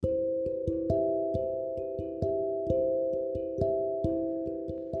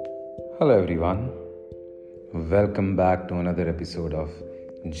Hello everyone, welcome back to another episode of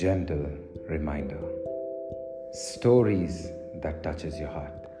Gentle Reminder. Stories that touches your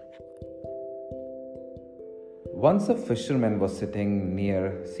heart. Once a fisherman was sitting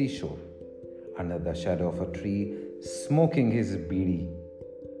near seashore under the shadow of a tree smoking his beedi.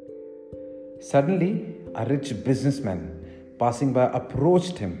 Suddenly, a rich businessman passing by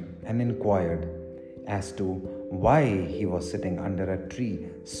approached him and inquired as to why he was sitting under a tree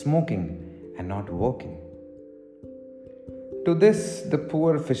smoking and not working. To this, the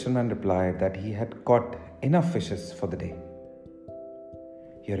poor fisherman replied that he had caught enough fishes for the day.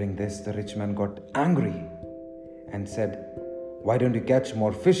 Hearing this, the rich man got angry and said, "Why don't you catch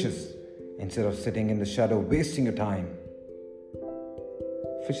more fishes instead of sitting in the shadow wasting your time?"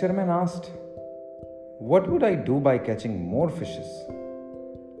 Fisherman asked, "What would I do by catching more fishes?"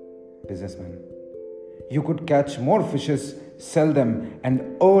 Businessman, "You could catch more fishes, sell them, and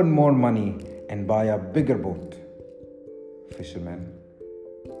earn more money and buy a bigger boat." Fisherman,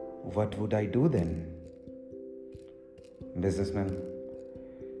 "What would I do then?" Businessman,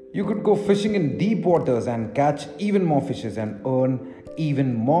 "You could go fishing in deep waters and catch even more fishes and earn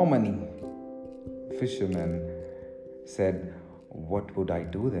even more money." Fisherman said, "What would I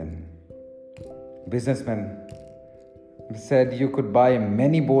do then?" Businessman said, "You could buy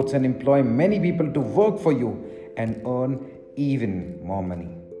many boats and employ many people to work for you and earn even more money."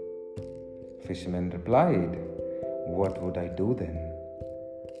 Fisherman replied, "What would I do then?"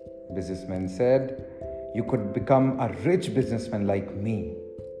 Businessman said, "You could become a rich businessman like me."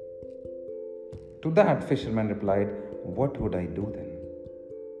 To that, fisherman replied, "What would I do then?"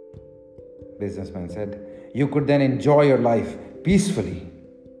 Businessman said, "You could then enjoy your life peacefully."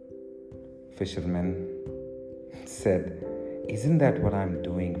 Fisherman said, "Isn't that what I'm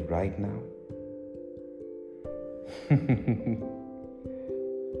doing right now?"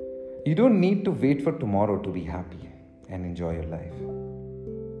 You don't need to wait for tomorrow to be happy and enjoy your life.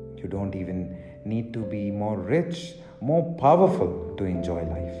 You don't even need to be more rich, more powerful to enjoy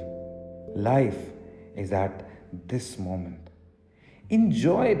life. Life is at this moment.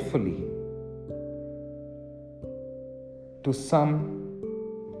 Enjoy it fully. To some,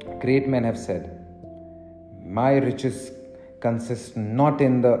 great men have said, "My riches consist not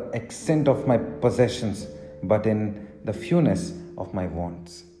in the extent of my possessions, but in the fewness of my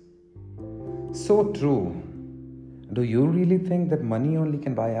wants." So true. Do you really think that money only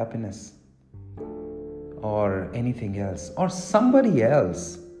can buy happiness? Or anything else? Or somebody else?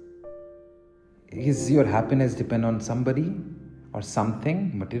 Is your happiness depend on somebody or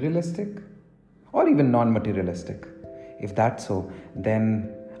something materialistic? Or even non-materialistic? If that's so, then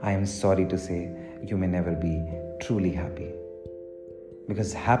I am sorry to say you may never be truly happy.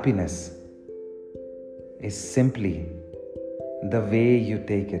 Because happiness is simply the way you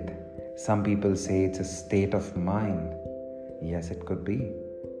take it. Some people say it's a state of mind. Yes, it could be.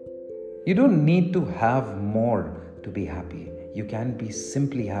 You don't need to have more to be happy. You can be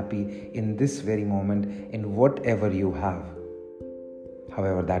simply happy in this very moment in whatever you have.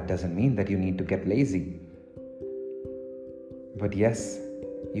 However, that doesn't mean that you need to get lazy. But yes,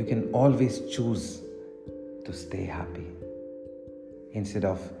 you can always choose to stay happy. Instead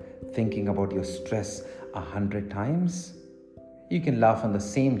of thinking about your stress 100 times, you can laugh on the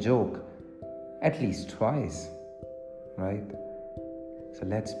same joke at least twice, right? So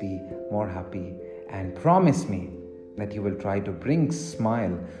let's be more happy and promise me that you will try to bring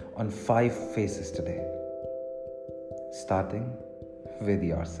smile on 5 faces today, starting with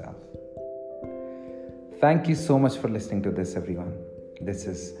yourself. Thank you so much for listening to this, everyone. This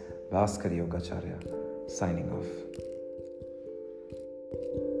is Bhaskar Yogacharya signing off.